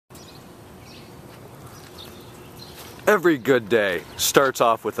Every good day starts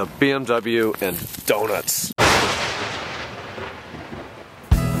off with a BMW and donuts.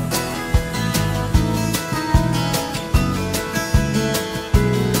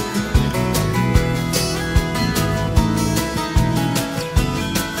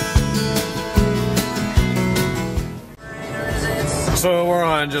 So we're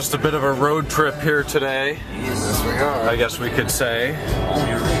on just a bit of a road trip here today. Yes, we are. I guess we could say.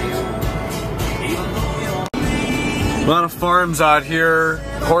 A lot of farms out here,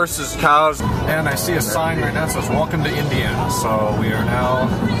 horses, cows, and I see a sign right now that says "Welcome to Indiana." So we are now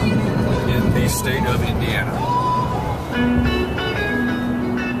in the state of Indiana.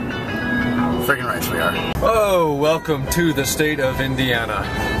 Friggin' right we are. Oh, welcome to the state of Indiana.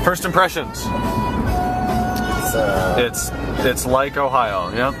 First impressions. It's like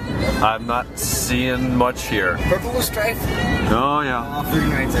Ohio. Yep. I'm not seeing much here. Purple stripe. Oh yeah. Oh,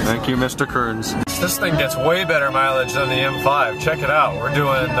 friggin' right there. Thank you, Mr. Kearns. This thing gets way better mileage than the M5. Check it out. We're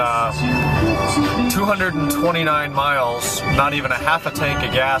doing 229 miles, not even a half a tank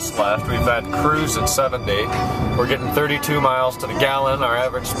of gas left. We've had cruise at 70. We're getting 32 miles to the gallon. Our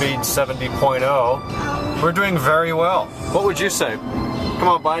average speed 70.0. We're doing very well. What would you say? Come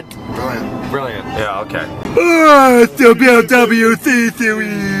on, bud. Brilliant. Brilliant. Yeah, okay.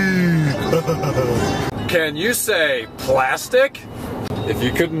 Can you say plastic? If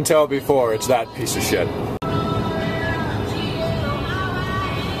you couldn't tell before, it's that piece of shit.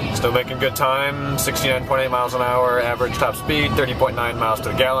 Still making good time, 69.8 miles an hour, average top speed, 30.9 miles to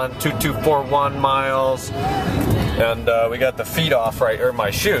the gallon, 2241 miles. And we got the feet off right, or my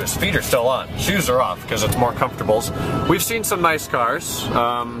shoes. Feet are still on. Shoes are off because it's more comfortable. We've seen some nice cars. So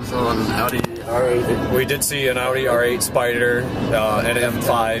an Audi R8. We did see an Audi R8 Spider, an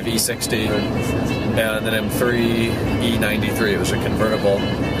M5 E60, and an M3 E93. It was a convertible.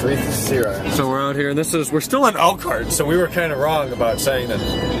 3.0. So we're out here, and we're still in Elkhart, so we were kind of wrong about saying that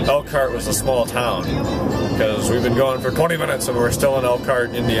Elkhart was a small town. Because we've been going for 20 minutes and we're still in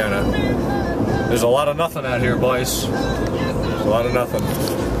Elkhart, Indiana. There's a lot of nothing out here, boys. There's a lot of nothing.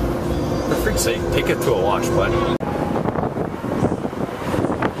 For freak's sake, take it to a wash, bud.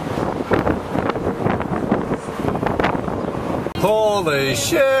 Holy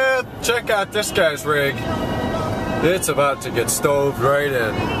shit! Check out this guy's rig. It's about to get stoved right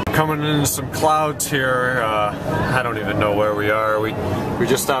in. Coming in some clouds here. I don't even know where we are. We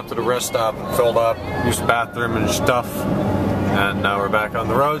just stopped at a rest stop and filled up, used the bathroom and stuff. And now we're back on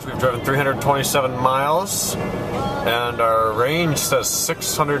the roads. We've driven 327 miles, and our range says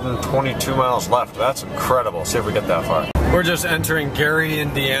 622 miles left. That's incredible. See if we get that far. We're just entering Gary,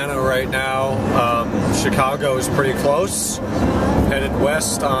 Indiana right now. Chicago is pretty close. Headed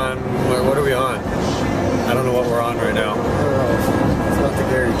west on, what are we on? I don't know what we're on right now. It's not the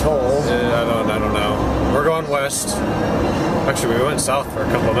Gary Toll. I don't know. We're going west. Actually, we went south for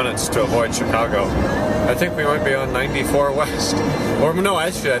a couple of minutes to avoid Chicago. I think we might be on 94 west. Or no,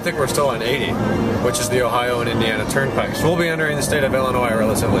 actually, I think we're still on 80, which is the Ohio and Indiana Turnpike. So we'll be entering the state of Illinois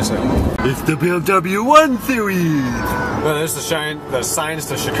relatively soon. It's the BMW 1 Series! Well, there's the signs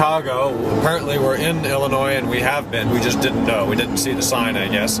to Chicago. Apparently we're in Illinois, and we have been. We just didn't know. We didn't see the sign, I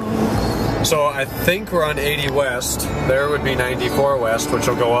guess. So I think we're on 80 west. There would be 94 west, which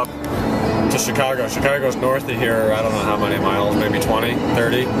will go up to Chicago. Chicago's north of here, I don't know how many miles, maybe 20,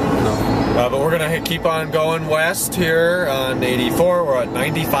 30. But we're going to keep on going west here on 84. We're at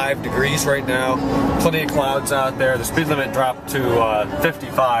 95 degrees right now. Plenty of clouds out there. The speed limit dropped to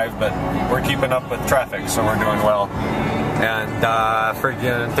 55, but we're keeping up with traffic, so we're doing well. And I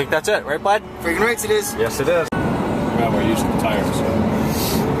think that's it, right, bud? Friggin' right it is. Yes, it is. Well, we're using the tires, so.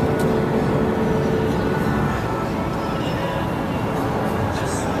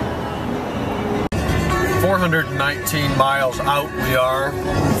 419 miles out we are,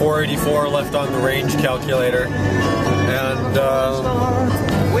 484 left on the range calculator, and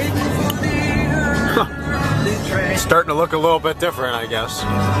starting to look a little bit different, I guess.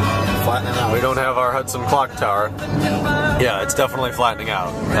 Flattening out. We don't have our Hudson clock tower. Yeah, it's definitely flattening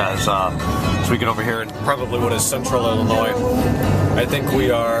out as we get over here in probably what is central Illinois. I think we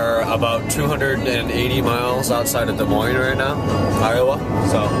are about 280 miles outside of Des Moines right now, Iowa,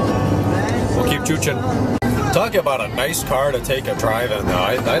 so we'll keep chooching. Talk about a nice car to take a drive in, though.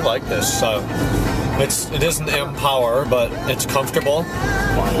 I like this. It isn't M-Power, but it's comfortable.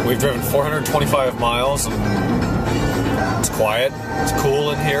 We've driven 425 miles, and it's quiet. It's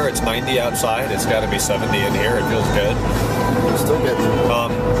cool in here. It's 90 outside. It's got to be 70 in here. It feels good. Still good.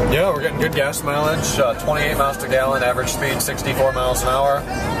 Yeah, we're getting good gas mileage. 28 miles to gallon. Average speed 64 miles an hour.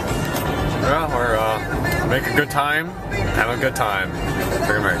 Yeah, we're making good time. Having a good time.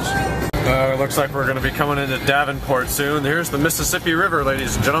 Very much. looks like we're going to be coming into Davenport soon. Here's the Mississippi River,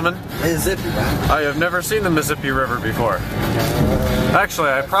 ladies and gentlemen. Mississippi. I have never seen the Mississippi River before. Actually,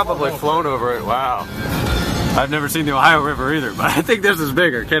 I've probably flown over it. Wow. I've never seen the Ohio River either, but I think this is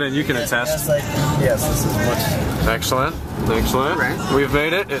bigger. Kenan, you can attest. Yes, this is much. Excellent, excellent. Right. We've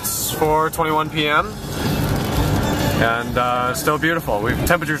made it. It's 4:21 p.m. and still beautiful.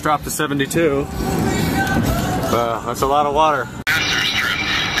 Temperatures dropped to 72. That's a lot of water. Disastrous trip,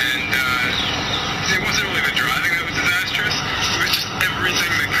 and it wasn't really the driving that was disastrous. It was just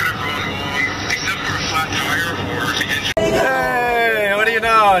everything that could have gone wrong, except for a flat tire or the engine. Hey, what do you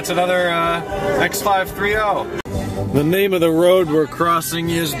know? It's another X530. The name of the road we're crossing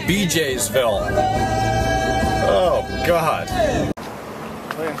is BJ'sville. Oh, God.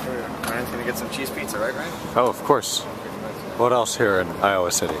 Ryan's gonna get some cheese pizza, right, Ryan? Oh, of course. What else here in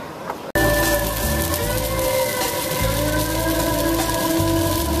Iowa City?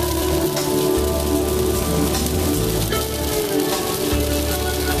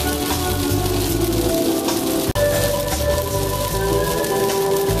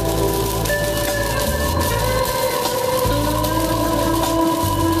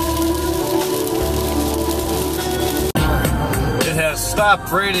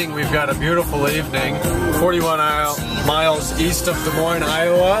 Stopped raining. We've got a beautiful evening. 41 miles east of Des Moines,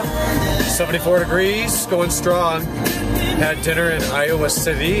 Iowa. 74 degrees, going strong. Had dinner in Iowa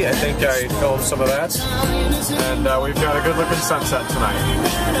City. I think I filmed some of that. And we've got a good looking sunset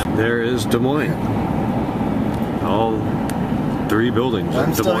tonight. There is Des Moines. All 3 buildings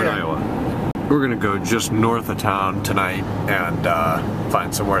in Des Moines, Iowa. We're gonna go just north of town tonight and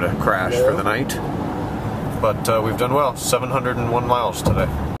find somewhere to crash for the night. But we've done well, 701 miles today.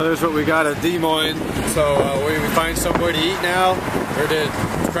 There's what we got at Des Moines. So we find somewhere to eat now, or to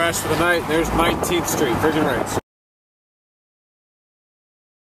crash for the night. There's 19th Street, Virgin Rights.